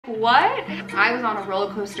what? I was on a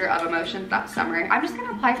roller coaster of emotions that summer. I'm just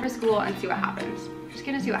gonna apply for school and see what happens. Just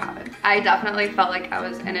gonna see what happens. I definitely felt like I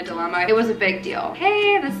was in a dilemma. It was a big deal.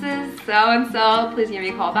 Hey, this is so-and-so, please give me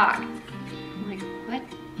a call back. I'm like, what?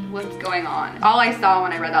 What's going on? All I saw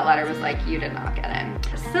when I read that letter was like, you did not get in.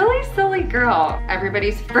 Silly, silly girl.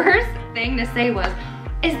 Everybody's first thing to say was,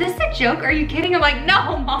 is this a joke? Are you kidding? I'm like,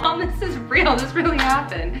 no, mom, this is real. This really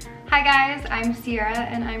happened. Hi guys, I'm Sierra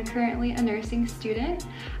and I'm currently a nursing student.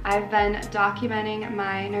 I've been documenting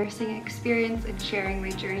my nursing experience and sharing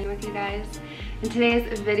my journey with you guys. In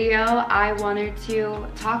today's video, I wanted to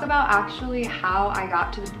talk about actually how I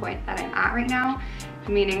got to the point that I'm at right now,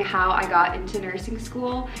 meaning how I got into nursing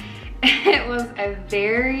school. It was a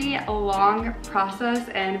very long process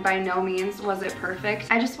and by no means was it perfect.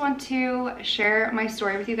 I just want to share my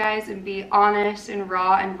story with you guys and be honest and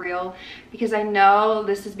raw and real because I know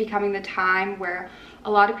this is becoming the time where a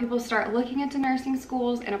lot of people start looking into nursing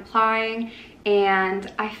schools and applying,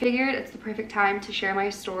 and I figured it's the perfect time to share my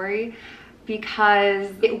story because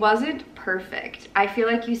it wasn't perfect. I feel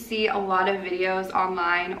like you see a lot of videos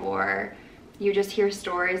online or you just hear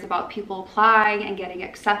stories about people applying and getting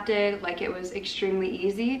accepted like it was extremely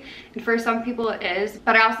easy. And for some people it is,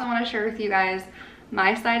 but I also want to share with you guys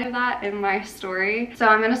my side of that and my story. So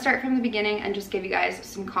I'm going to start from the beginning and just give you guys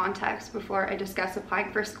some context before I discuss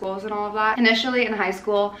applying for schools and all of that. Initially in high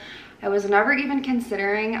school, I was never even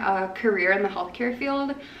considering a career in the healthcare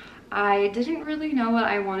field. I didn't really know what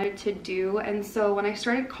I wanted to do, and so when I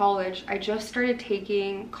started college, I just started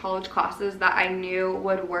taking college classes that I knew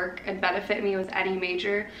would work and benefit me with any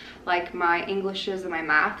major, like my Englishes and my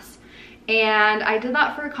maths. And I did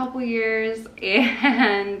that for a couple years,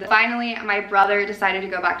 and finally my brother decided to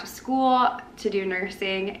go back to school to do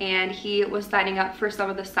nursing, and he was signing up for some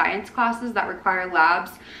of the science classes that require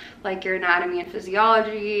labs, like your anatomy and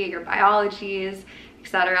physiology, your biologies,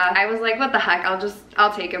 etc. I was like, what the heck,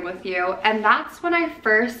 I'll take him with you. And that's when I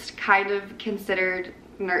first kind of considered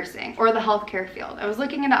nursing or the healthcare field. I was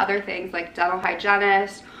looking into other things like dental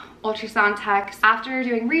hygienist, ultrasound techs. After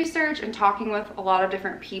doing research and talking with a lot of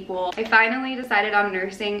different people, I finally decided on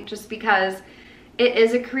nursing just because it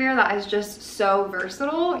is a career that is just so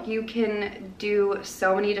versatile. You can do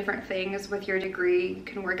so many different things with your degree. You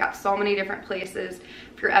can work at so many different places.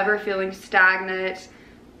 If you're ever feeling stagnant,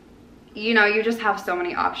 you know, you just have so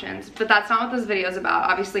many options. But that's not what this video is about.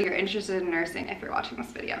 Obviously you're interested in nursing if you're watching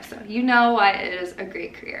this video, so you know why it is a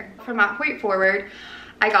great career. From that point forward,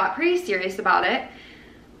 I got pretty serious about it.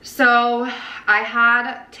 So I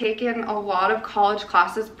had taken a lot of college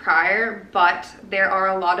classes prior, but there are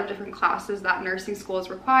a lot of different classes that nursing schools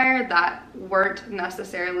require that weren't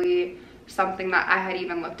necessarily something that I had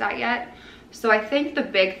even looked at yet. So I think the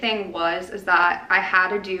big thing is that I had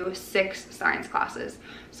to do 6 science classes.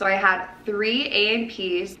 So I had 3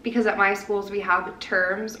 A&Ps because at my schools we have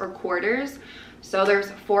terms or quarters. So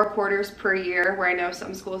there's 4 quarters per year, where I know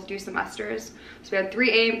some schools do semesters. So we had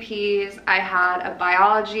 3 A&Ps, I had a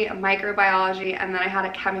biology, a microbiology, and then I had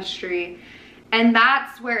a chemistry. And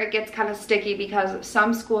that's where it gets kind of sticky because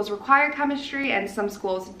some schools require chemistry and some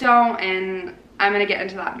schools don't, and I'm gonna get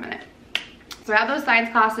into that in a minute. So I have those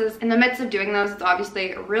science classes. In the midst of doing those, it's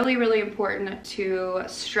obviously really, really important to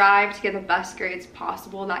strive to get the best grades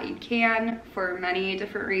possible that you can for many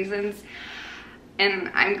different reasons.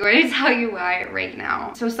 And I'm going to tell you why right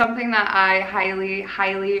now. So something that I highly,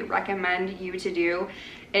 highly recommend you to do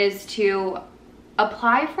is to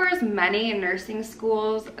apply for as many nursing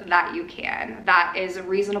schools that you can, that is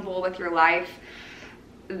reasonable with your life,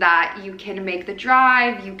 that you can make the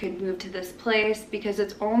drive, you can move to this place, because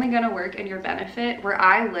it's only going to work in your benefit. Where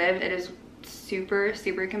I live, it is super,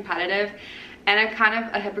 super competitive, and I'm kind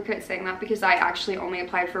of a hypocrite saying that because I actually only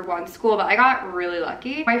applied for 1 school, but I got really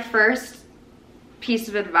lucky. My first piece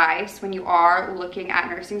of advice when you are looking at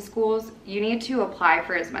nursing schools, you need to apply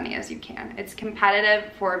for as many as you can. It's competitive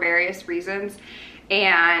for various reasons,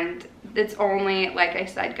 and it's only, like I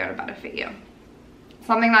said, going to benefit you.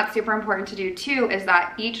 Something that's super important to do too is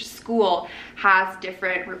that each school has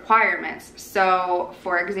different requirements. So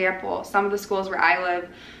for example, some of the schools where I live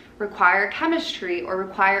require chemistry or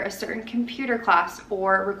require a certain computer class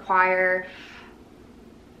or require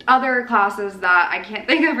other classes that I can't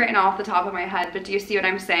think of right now off the top of my head, but do you see what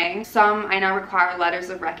I'm saying? Some I know require letters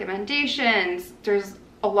of recommendations. There's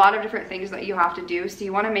a lot of different things that you have to do, so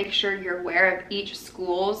you want to make sure you're aware of each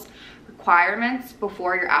school's requirements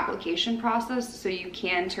before your application process so you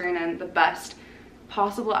can turn in the best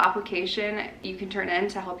possible application you can turn in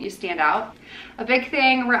to help you stand out. A big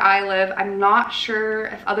thing where I live, I'm not sure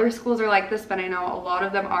if other schools are like this, but I know a lot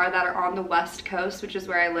of them are that are on the West Coast, which is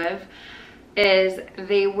where I live. is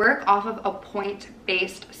they work off of a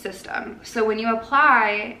point-based system. So when you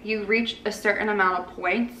apply, you reach a certain amount of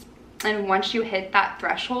points, and once you hit that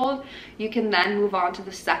threshold, you can then move on to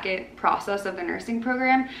the second process of the nursing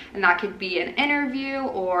program, and that could be an interview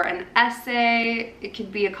or an essay. It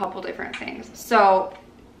could be a couple different things. So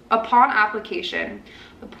upon application,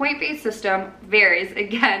 the point-based system varies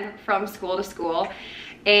again from school to school,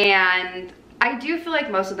 and I do feel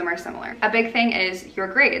like most of them are similar. A big thing is your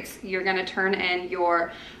grades. You're gonna turn in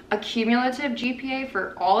your accumulative GPA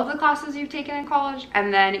for all of the classes you've taken in college,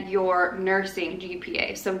 and then your nursing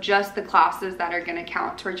GPA. So just the classes that are gonna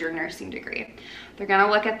count towards your nursing degree. They're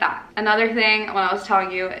gonna look at that. Another thing, when I was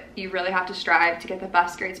telling you, you really have to strive to get the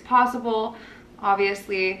best grades possible,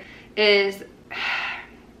 obviously, is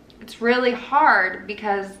it's really hard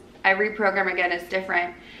because every program, again, is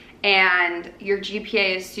different, and your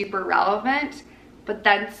GPA is super relevant, but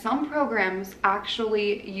then some programs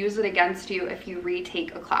actually use it against you if you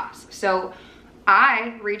retake a class. So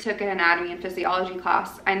I retook an anatomy and physiology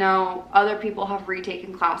class. I know other people have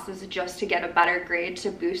retaken classes just to get a better grade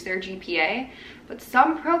to boost their GPA, but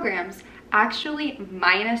some programs actually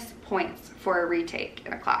minus points for a retake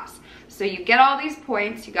in a class. So you get all these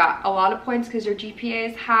points, you got a lot of points because your GPA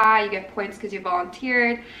is high, you get points because you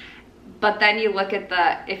volunteered, but then you look at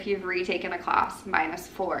the, if you've retaken a class,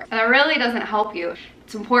 -4. And it really doesn't help you.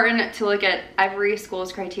 It's important to look at every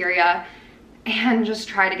school's criteria and just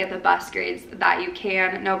try to get the best grades that you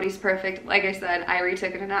can. Nobody's perfect. Like I said, I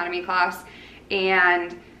retook an anatomy class,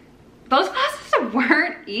 and those classes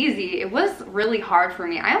weren't easy. It was really hard for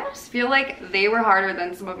me. I almost feel like they were harder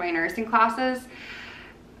than some of my nursing classes.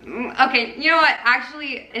 Okay, you know what?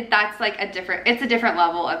 Actually, that's like it's a different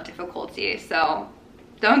level of difficulty, so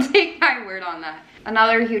don't take my word on that.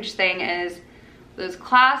 Another huge thing is those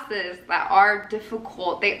classes that are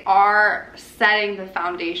difficult, they are setting the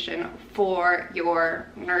foundation for your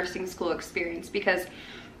nursing school experience, because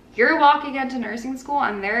you're walking into nursing school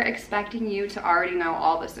and they're expecting you to already know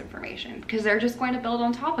all this information, because they're just going to build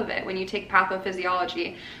on top of it when you take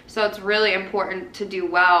pathophysiology. So it's really important to do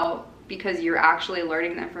well, because you're actually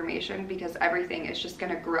learning the information, because everything is just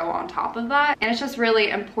going to grow on top of that. And it's just really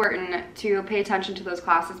important to pay attention to those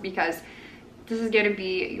classes, because this is going to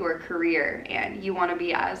be your career and you want to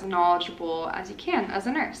be as knowledgeable as you can as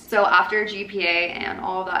a nurse. So after GPA and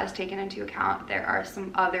all of that is taken into account, there are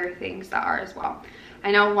some other things that are as well.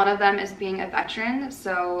 I know one of them is being a veteran,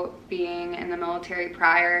 so being in the military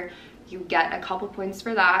prior, you get a couple points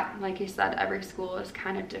for that. Like I said, every school is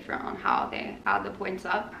kind of different on how they add the points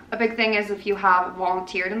up. A big thing is if you have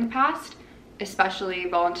volunteered in the past, especially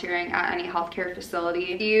volunteering at any healthcare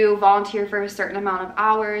facility, you volunteer for a certain amount of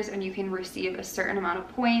hours and you can receive a certain amount of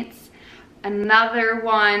points. Another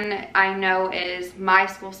one I know is, my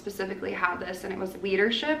school specifically had this, and it was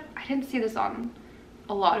leadership. I didn't see this on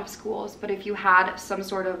a lot of schools, but if you had some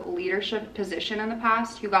sort of leadership position in the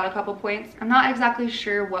past, you got a couple points. I'm not exactly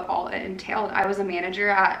sure what all it entailed. I was a manager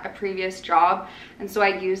at a previous job, and so I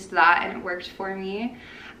used that and it worked for me.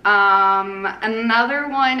 Another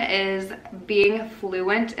one is being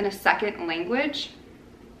fluent in a second language.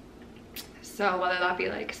 So whether that be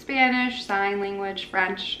like Spanish, sign language,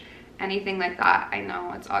 French, anything like that, I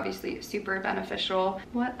know it's obviously super beneficial.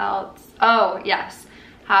 What else? Oh yes,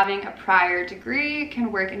 having a prior degree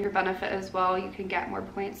can work in your benefit as well. You can get more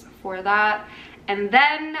points for that. And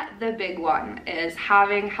then the big one is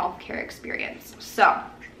having healthcare experience. So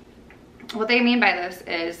what they mean by this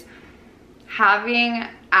is having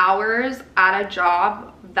hours at a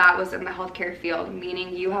job that was in the healthcare field,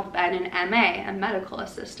 meaning you have been an MA, a medical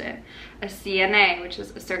assistant, a CNA, which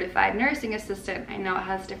is a certified nursing assistant. I know it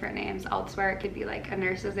has different names elsewhere. It could be like a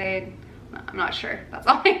nurse's aide. I'm not sure, that's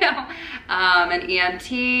all I know. An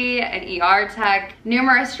EMT, an ER tech,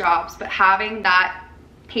 numerous jobs, but having that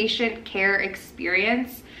patient care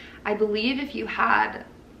experience, I believe if you had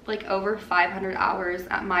like over 500 hours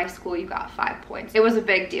at my school, you got 5 points. It was a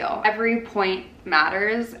big deal. Every point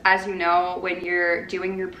matters. As you know, when you're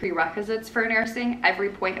doing your prerequisites for nursing, every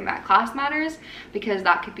point in that class matters, because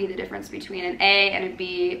that could be the difference between an A and a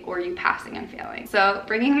B, or you passing and failing. So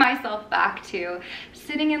bringing myself back to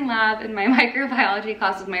sitting in lab in my microbiology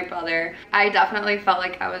class with my brother, I definitely felt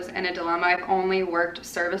like I was in a dilemma. I've only worked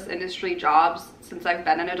service industry jobs since I've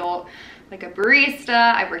been an adult, like a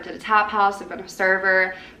barista, I've worked at a tap house, I've been a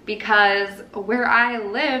server, because where I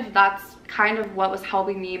live, that's kind of what was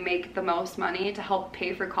helping me make the most money to help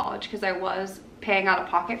pay for college, because I was paying out of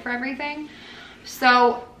pocket for everything.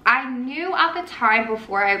 So I knew at the time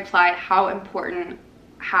before I applied how important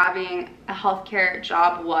having a healthcare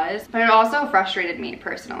job was, but it also frustrated me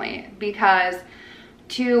personally, because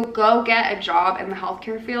to go get a job in the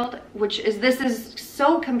healthcare field, this is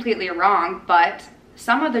so completely wrong, but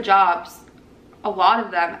some of the jobs, a lot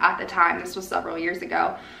of them at the time, this was several years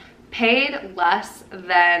ago, paid less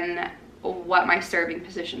than what my serving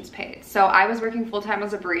positions paid. So I was working full-time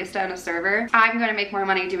as a barista and a server. I'm going to make more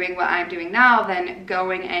money doing what I'm doing now than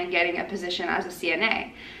going and getting a position as a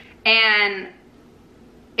CNA. And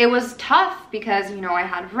it was tough because, you know, I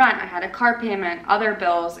had rent, I had a car payment, other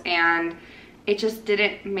bills, and it just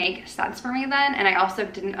didn't make sense for me then. And I also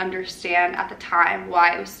didn't understand at the time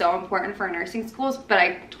why it was so important for nursing schools, but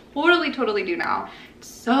I totally do now. It's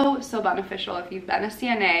so beneficial if you've been a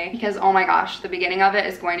CNA, because oh my gosh, the beginning of it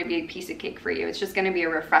is going to be a piece of cake for you. It's just going to be a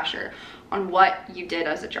refresher on what you did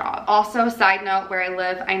as a job. Also, side note, where I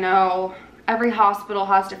live, I know every hospital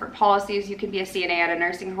has different policies. You can be a CNA at a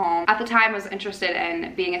nursing home. At the time, I was interested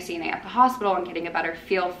in being a CNA at the hospital and getting a better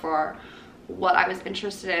feel for what I was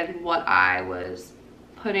interested in, what I was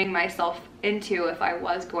putting myself into if I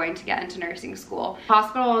was going to get into nursing school.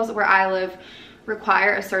 Hospitals where I live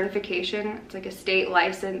require a certification. It's like a state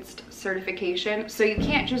licensed certification. So you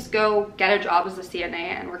can't just go get a job as a CNA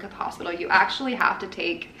and work at the hospital. You actually have to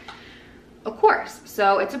take a course.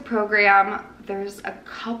 So it's a program. There's a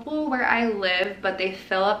couple where I live, but they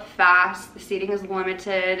fill up fast. The seating is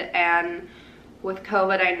limited, and with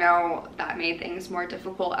COVID, I know that made things more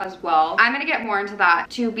difficult as well. I'm gonna get more into that.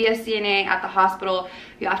 To be a CNA at the hospital,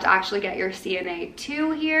 you have to actually get your CNA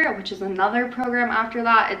 2 here, which is another program after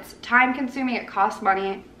that. It's time consuming, it costs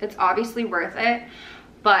money. It's obviously worth it.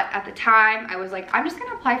 But at the time, I was like, I'm just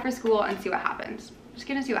gonna apply for school and see what happens. Just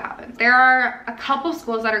gonna see what happens. There are a couple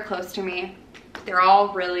schools that are close to me. They're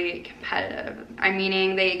all really competitive. I'm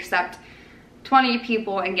meaning they accept 20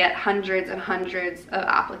 people and get hundreds and hundreds of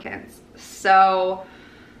applicants. So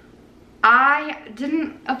I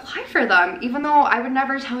didn't apply for them, even though I would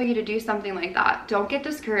never tell you to do something like that. Don't get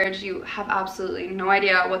discouraged. You have absolutely no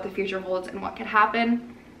idea what the future holds and what could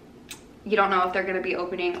happen. You don't know if they're going to be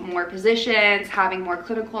opening more positions, having more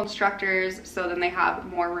clinical instructors, so then they have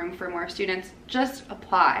more room for more students. Just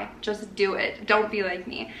apply. Just do it. Don't be like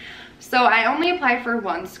me. So I only applied for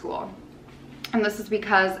one school, and this is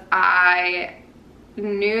because I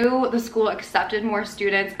knew the school accepted more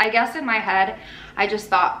students. I guess in my head, I just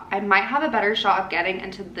thought I might have a better shot of getting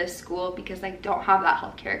into this school because I don't have that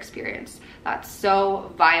healthcare experience. That's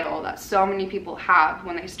so vital, that so many people have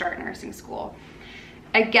when they start nursing school.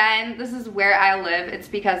 Again, this is where I live. It's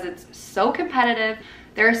because it's so competitive.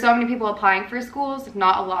 There are so many people applying for schools,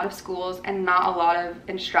 not a lot of schools, and not a lot of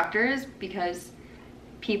instructors, because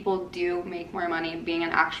people do make more money being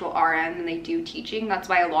an actual RN than they do teaching. That's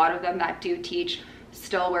why a lot of them that do teach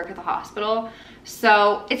still work at the hospital.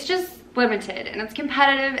 So it's just limited and it's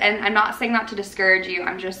competitive, and I'm not saying that to discourage you.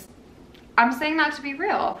 I'm saying that to be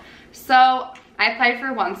real. So I applied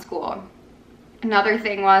for one school. Another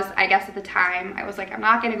thing was, I guess at the time, I was like, I'm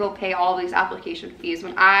not gonna go pay all these application fees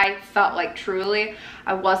when I felt like truly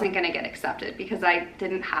I wasn't gonna get accepted because I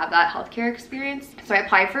didn't have that healthcare experience. So I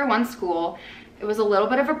applied for one school. It was a little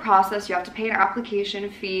bit of a process. You have to pay an application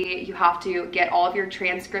fee. You have to get all of your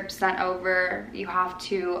transcripts sent over. You have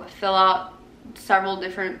to fill out several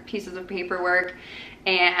different pieces of paperwork,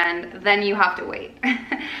 and then you have to wait.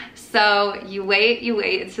 So you wait.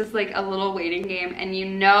 It's just like a little waiting game, and you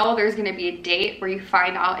know there's gonna be a date where you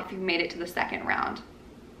find out if you've made it to the second round.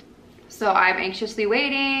 So I'm anxiously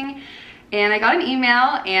waiting, and I got an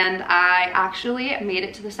email, and I actually made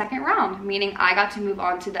it to the second round, meaning I got to move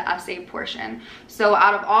on to the essay portion. So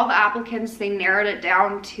out of all the applicants, they narrowed it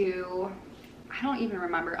down to, I don't even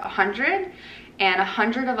remember, 100, and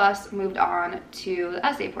 100 of us moved on to the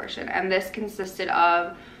essay portion. And this consisted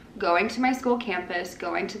of going to my school campus,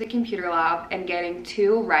 going to the computer lab, and getting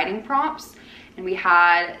 2 writing prompts. And we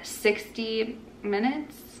had 60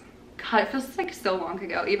 minutes. God, it feels like so long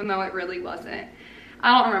ago, even though it really wasn't.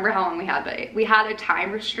 I don't remember how long we had, but we had a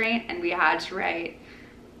time restraint, and we had to write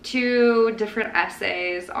 2 different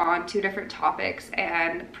essays on 2 different topics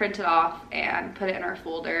and print it off and put it in our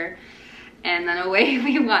folder, and then away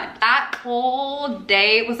we went. That whole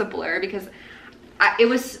day was a blur because it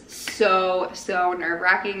was so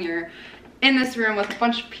nerve-wracking. You're in this room with a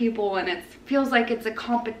bunch of people, and it feels like it's a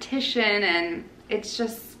competition, and it's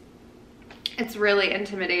really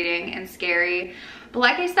intimidating and scary. But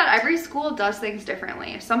like I said, every school does things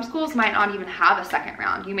differently. Some schools might not even have a second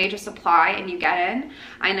round. You may just apply and you get in.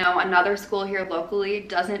 I know another school here locally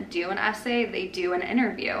doesn't do an essay, they do an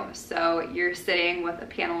interview. So you're sitting with a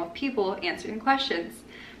panel of people answering questions.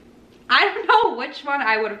 I don't know which one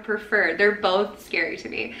I would have preferred. They're both scary to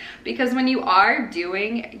me because when you are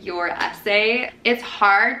doing your essay, it's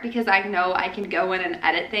hard because I know I can go in and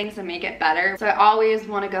edit things and make it better. So I always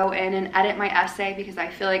want to go in and edit my essay because I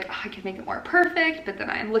feel like I can make it more perfect, but then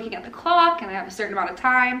I'm looking at the clock and I have a certain amount of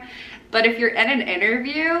time. But if you're in an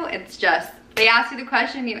interview, it's just, they ask you the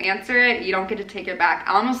question, you answer it, you don't get to take it back.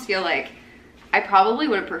 I almost feel like I probably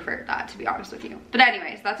would have preferred that, to be honest with you. But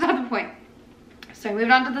anyways, that's not the point. So I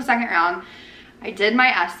moved on to the second round. I did my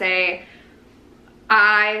essay.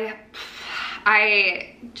 I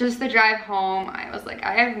just the drive home, I was like,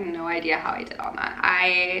 I have no idea how I did on that.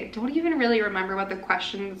 I don't even really remember what the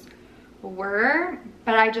questions were,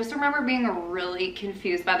 but I just remember being really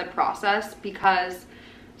confused by the process because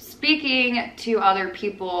speaking to other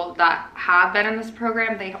people that have been in this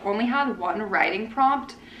program, they only had one writing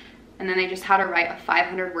prompt and then they just had to write a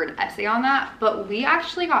 500-word essay on that. But we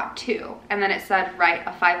actually got 2, and then it said write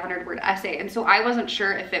a 500-word essay. And so I wasn't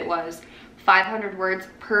sure if it was 500 words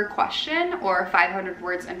per question or 500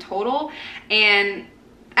 words in total. And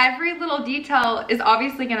every little detail is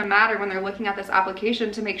obviously gonna matter when they're looking at this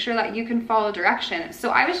application to make sure that you can follow direction. So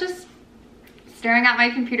I was just staring at my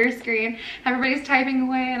computer screen, everybody's typing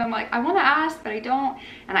away, and I'm like, I want to ask, but I don't.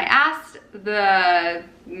 And I asked the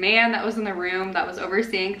man that was in the room that was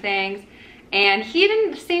overseeing things, and he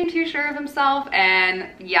didn't seem too sure of himself. And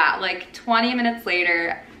yeah, like 20 minutes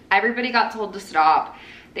later, everybody got told to stop.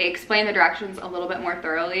 They explained the directions a little bit more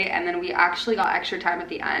thoroughly, and then we actually got extra time at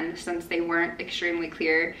the end since they weren't extremely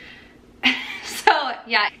clear. So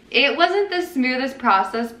yeah, it wasn't the smoothest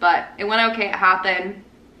process, but it went okay, it happened.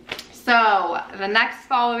 So the next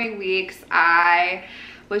following weeks, I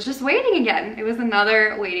was just waiting again. It was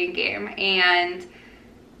another waiting game, and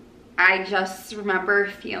I just remember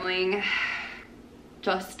feeling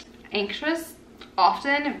just anxious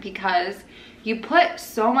often because you put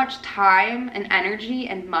so much time and energy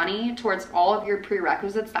and money towards all of your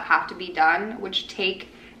prerequisites that have to be done, which take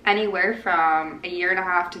anywhere from 1.5 years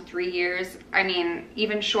to 3 years. I mean,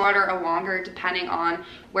 even shorter or longer depending on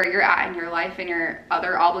where you're at in your life and your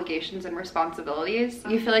other obligations and responsibilities.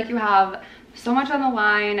 You feel like you have so much on the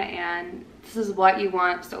line and this is what you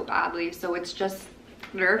want so badly, so it's just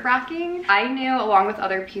nerve-wracking. I knew, along with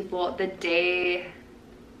other people, the day.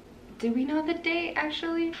 Did we know the date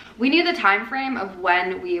actually? We knew the time frame of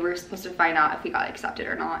when we were supposed to find out if we got accepted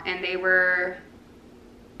or not, and they were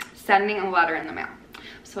sending a letter in the mail.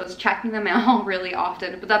 So I was checking the mail really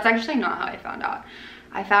often, but that's actually not how I found out.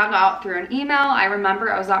 I found out through an email. I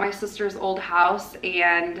remember I was at my sister's old house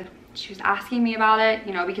and she was asking me about it,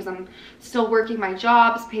 you know, because I'm still working my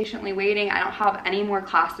jobs, patiently waiting. I don't have any more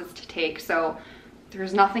classes to take, so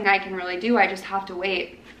there's nothing I can really do. I just have to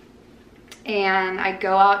wait. And I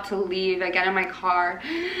go out to leave, I get in my car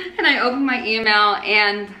and I open my email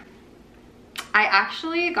and I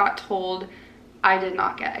actually got told I did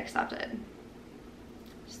not get accepted.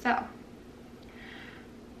 So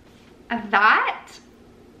that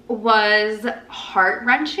was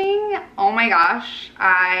heart-wrenching. Oh my gosh,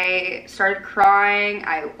 I started crying.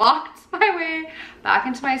 I walked my way back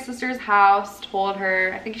into my sister's house, told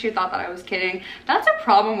her, I think she thought that I was kidding. That's a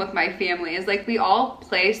problem with my family, is like we all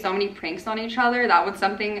play so many pranks on each other that when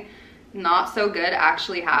something not so good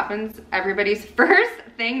actually happens, everybody's first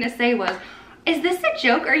thing to say was, is this a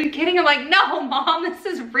joke? Are you kidding? I'm like, no, Mom, this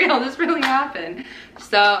is real. This really happened.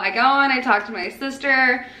 So I go and I talk to my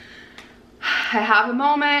sister. I have a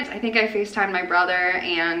moment. I think I FaceTimed my brother,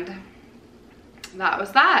 and that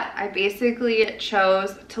was that. I basically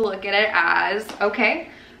chose to look at it as, okay,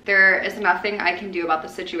 there is nothing I can do about the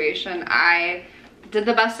situation. I did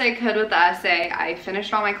the best I could with the essay. I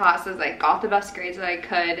finished all my classes. I got the best grades that I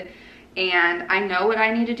could. And I know what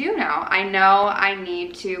I need to do now. I know I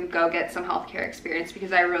need to go get some healthcare experience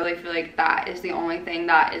because I really feel like that is the only thing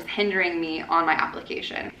that is hindering me on my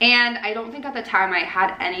application. And I don't think at the time I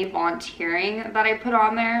had any volunteering that I put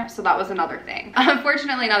on there, so that was another thing.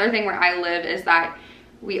 Unfortunately, another thing where I live is that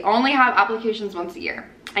we only have applications once a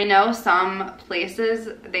year. I know some places,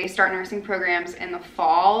 they start nursing programs in the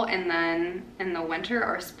fall and then in the winter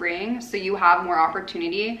or spring, so you have more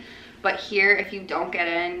opportunity. But here, if you don't get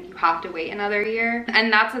in, you have to wait another year.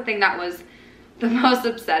 And that's the thing that was the most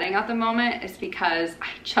upsetting at the moment, is because I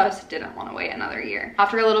just didn't want to wait another year.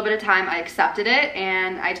 After a little bit of time, I accepted it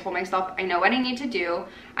and I told myself, I know what I need to do.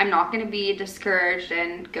 I'm not going to be discouraged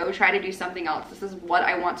and go try to do something else. This is what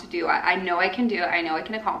I want to do. I know I can do it. I know I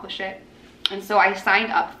can accomplish it. And so I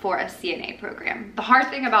signed up for a CNA program. The hard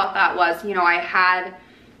thing about that was, you know, I had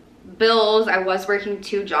bills. I was working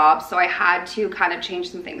 2 jobs, so I had to kind of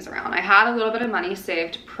change some things around. I had a little bit of money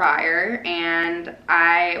saved prior, and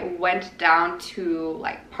I went down to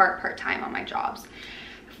like part-time on my jobs.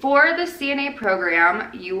 For the CNA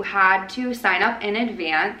program, you had to sign up in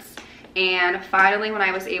advance, and finally when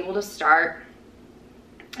I was able to start,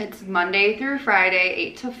 it's Monday through Friday,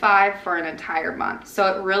 8 to 5 for an entire month. So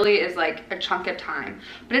it really is like a chunk of time,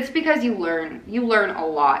 but it's because you learn a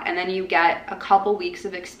lot, and then you get a couple weeks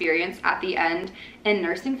of experience at the end in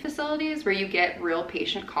nursing facilities where you get real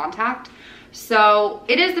patient contact. So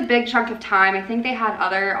it is a big chunk of time. I think they had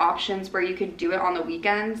other options where you could do it on the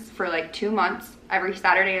weekends for like 2 months, every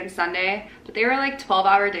Saturday and Sunday, but they were like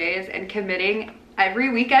 12-hour days, and committing every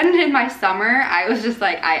weekend in my summer, I was just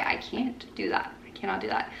like, I can't do that. Cannot do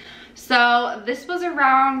that. So this was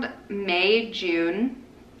around May, June.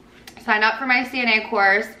 Signed up for my CNA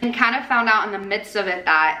course and kind of found out in the midst of it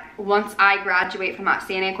that once I graduate from that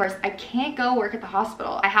CNA course, I can't go work at the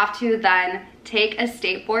hospital. I have to then take a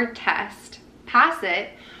state board test, pass it,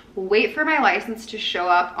 wait for my license to show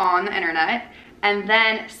up on the internet, and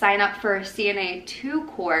then sign up for a CNA 2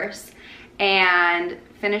 course and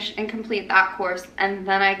finish and complete that course, and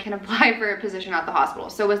then I can apply for a position at the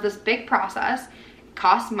hospital. So it was this big process.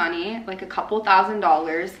 Cost money, like a couple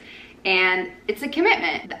 $1,000s, and it's a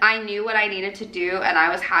commitment. I knew what I needed to do, and I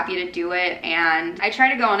was happy to do it, and I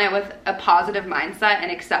tried to go in it with a positive mindset and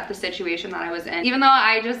accept the situation that I was in, even though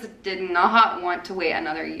I just did not want to wait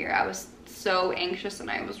another year. I was so anxious, and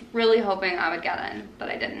I was really hoping I would get in, but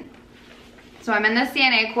I didn't. So I'm in the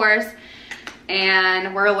CNA course,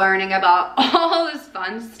 and we're learning about all this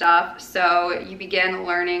fun stuff. So you begin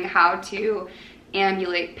learning how to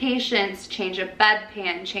ambulate patients, change a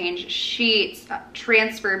bedpan, change sheets,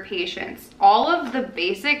 transfer patients, all of the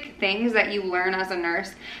basic things that you learn as a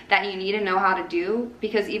nurse that you need to know how to do,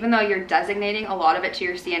 because even though you're designating a lot of it to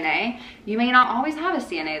your CNA, you may not always have a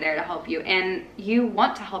CNA there to help you, and you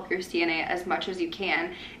want to help your CNA as much as you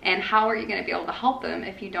can. And how are you going to be able to help them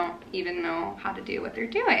if you don't even know how to do what they're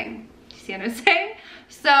doing? You see what I'm saying?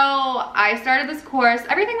 So I started this course.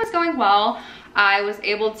 Everything was going well. I was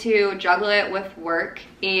able to juggle it with work,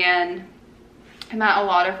 and I met a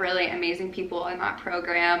lot of really amazing people in that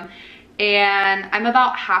program, and I'm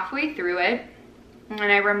about halfway through it. And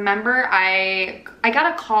I remember I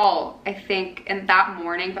got a call, I think, in that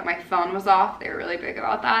morning, but my phone was off. They were really big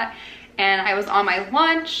about that. And I was on my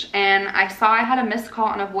lunch, and I saw I had a missed call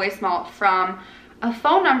on a voicemail from a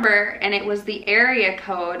phone number, and it was the area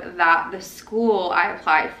code that the school I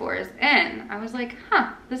applied for is in. I was like,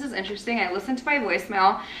 huh, this is interesting. I listened to my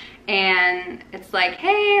voicemail, and it's like,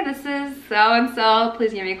 hey, this is so-and-so,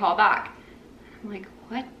 please give me a call back. I'm like,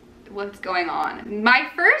 what's going on?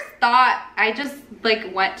 My first thought, I just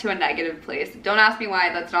like went to a negative place. Don't ask me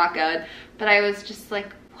why, that's not good. But I was just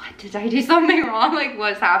like, what, did I do something wrong? Like,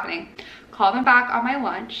 what's happening? Called them back on my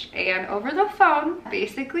lunch, and over the phone,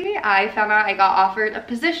 basically, I found out I got offered a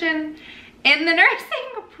position in the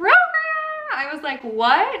nursing program. I was like,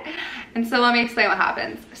 what? And so let me explain what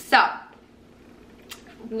happens. So,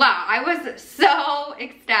 wow, I was so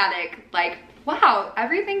ecstatic. Like, wow,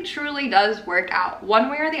 everything truly does work out one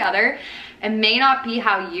way or the other. It may not be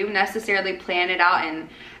how you necessarily planned it out and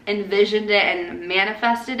envisioned it and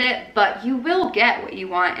manifested it, but you will get what you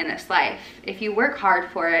want in this life if you work hard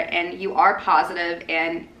for it and you are positive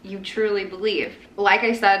and you truly believe. Like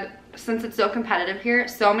I said, since it's so competitive here,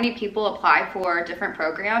 so many people apply for different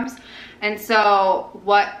programs, and so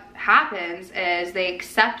what happens is they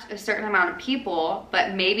accept a certain amount of people,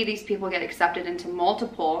 but maybe these people get accepted into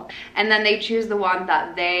multiple, and then they choose the one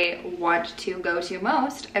that they want to go to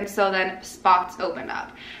most, and so then spots open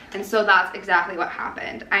up. And so that's exactly what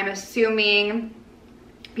happened. I'm assuming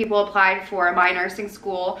people applied for my nursing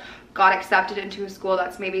school, got accepted into a school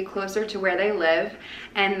that's maybe closer to where they live,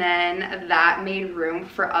 and then that made room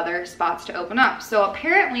for other spots to open up. So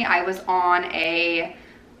apparently I was on a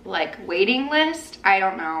like waiting list. I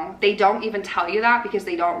don't know. They don't even tell you that because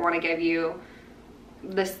they don't want to give you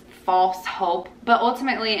this false hope. But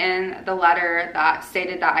ultimately in the letter that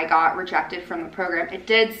stated that I got rejected from the program, it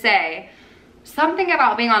did say something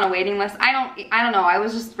about being on a waiting list. I don't know. I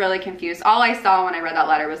was just really confused. All I saw when I read that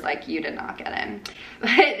letter was like, you did not get in. But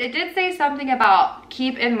it did say something about,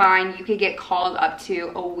 keep in mind you could get called up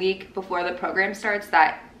to a week before the program starts,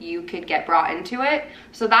 that you could get brought into it.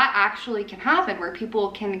 So that actually can happen, where people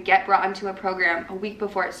can get brought into a program a week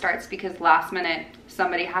before it starts because last minute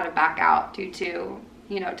somebody had to back out due to,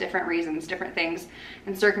 you know, different reasons, different things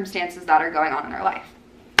and circumstances that are going on in their life.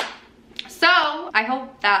 So I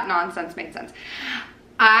hope that nonsense made sense.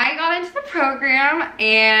 I got into the program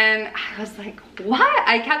and I was like, what?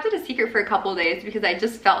 I kept it a secret for a couple of days because I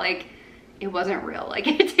just felt like it wasn't real, like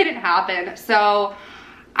it didn't happen. So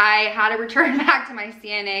I had to return back to my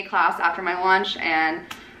CNA class after my lunch, and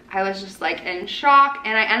I was just like in shock,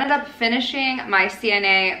 and I ended up finishing my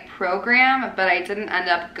CNA program, but I didn't end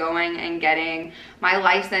up going and getting my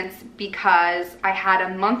license because I had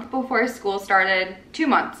a month before school started, 2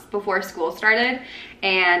 months before school started,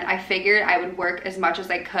 and I figured I would work as much as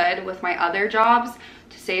I could with my other jobs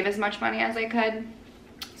to save as much money as I could.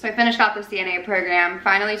 So I finished out the CNA program,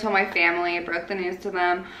 finally told my family, broke the news to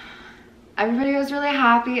them. Everybody was really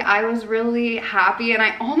happy. I was really happy, and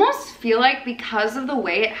I almost feel like because of the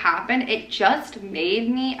way it happened, it just made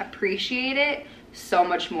me appreciate it so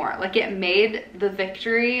much more. Like it made the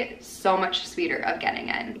victory so much sweeter of getting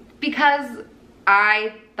in, because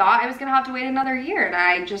I thought I was gonna have to wait another year, and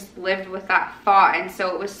I just lived with that thought, and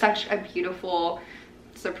so it was such a beautiful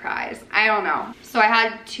surprise. I don't know. So I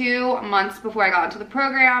had 2 months before I got into the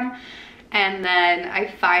program, and then I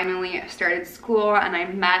finally started school, and I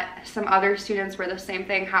met some other students where the same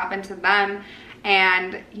thing happened to them.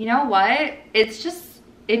 And you know what? It's just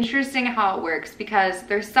interesting how it works, because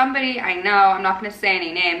there's somebody I know, I'm not gonna say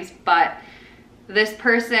any names, but this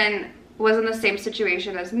person was in the same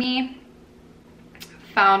situation as me,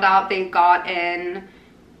 found out they got in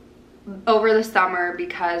over the summer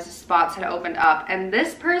because spots had opened up, and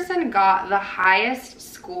this person got the highest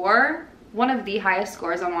score, one of the highest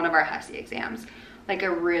scores on one of our HESI exams, like a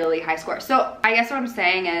really high score. So I guess what I'm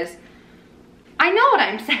saying is, I know what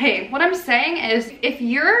I'm saying. What I'm saying is, if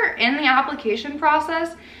you're in the application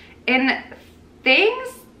process and things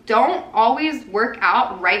don't always work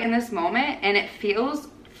out right in this moment and it feels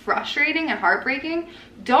frustrating and heartbreaking,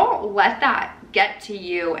 don't let that get to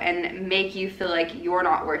you and make you feel like you're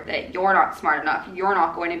not worth it, you're not smart enough, you're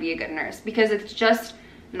not going to be a good nurse, because it's just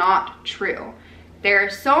not true. There are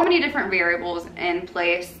so many different variables in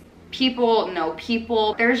place. People know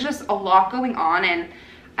people. There's just a lot going on, and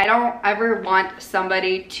I don't ever want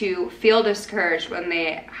somebody to feel discouraged when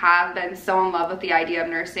they have been so in love with the idea of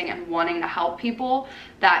nursing and wanting to help people,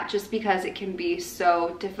 that just because it can be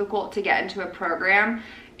so difficult to get into a program,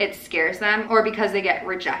 it scares them, or because they get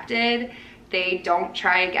rejected, they don't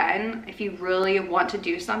try again. If you really want to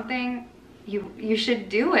do something, you should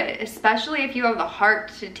do it, especially if you have the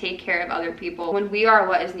heart to take care of other people when we are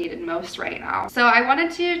what is needed most right now. So I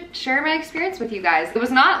wanted to share my experience with you guys. It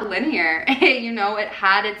was not linear. You know, it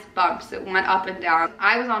had its bumps. It went up and down.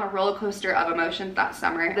 I was on a roller coaster of emotions that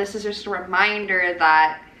summer. This is just a reminder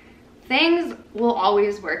that things will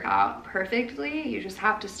always work out perfectly. You just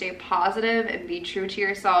have to stay positive and be true to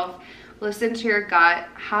yourself. Listen to your gut,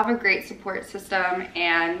 have a great support system,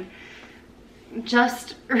 and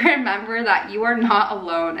just remember that you are not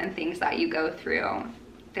alone in things that you go through.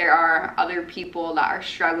 There are other people that are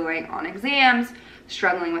struggling on exams,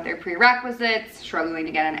 struggling with their prerequisites, struggling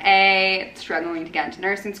to get an A, struggling to get into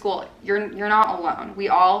nursing school. You're not alone. We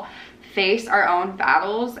all face our own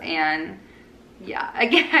battles, and yeah,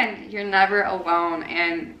 again, you're never alone.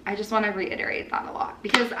 And I just want to reiterate that a lot,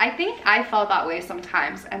 because I think I felt that way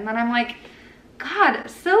sometimes, and then I'm like, God,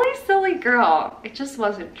 silly girl. It just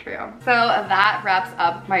wasn't true. So that wraps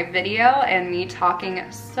up my video and me talking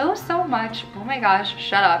so much. Oh my gosh,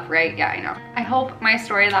 shut up, right? Yeah, I know. I hope my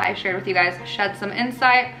story that I shared with you guys shed some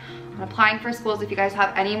insight on applying for schools. If you guys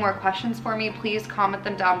have any more questions for me, please comment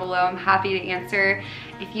them down below. I'm happy to answer.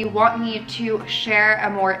 If you want me to share a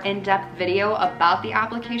more in-depth video about the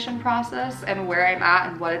application process and where I'm at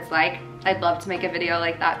and what it's like, I'd love to make a video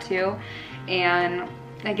like that too. And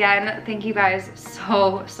again, thank you guys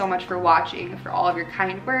so much for watching, for all of your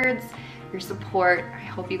kind words, your support. I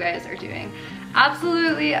hope you guys are doing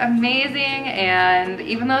absolutely amazing, and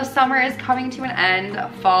even though summer is coming to an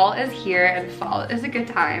end, fall is here, and fall is a good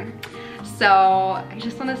time. So I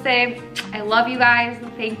just want to say I love you guys,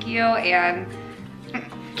 thank you, and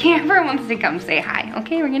Camper wants to come say hi.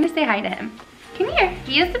 Okay, we're gonna say hi to him. Come here.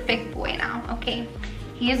 He is a big boy now, okay?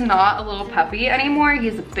 He is not a little puppy anymore.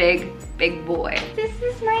 He's a big boy. This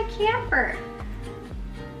is my Camper.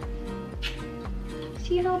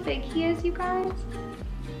 See how big he is, you guys?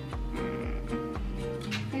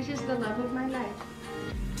 He's just the love of my life.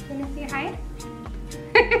 Wanna say hi?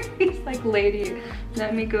 He's like, lady,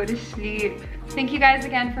 let me go to sleep. Thank you guys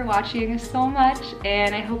again for watching so much,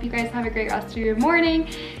 and I hope you guys have a great rest of your morning,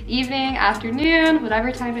 evening, afternoon,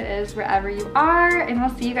 whatever time it is, wherever you are, and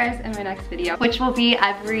I'll see you guys in my next video, which will be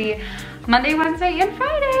every Monday, Wednesday, and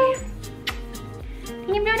Friday.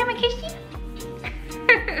 Can you blow down my kiss?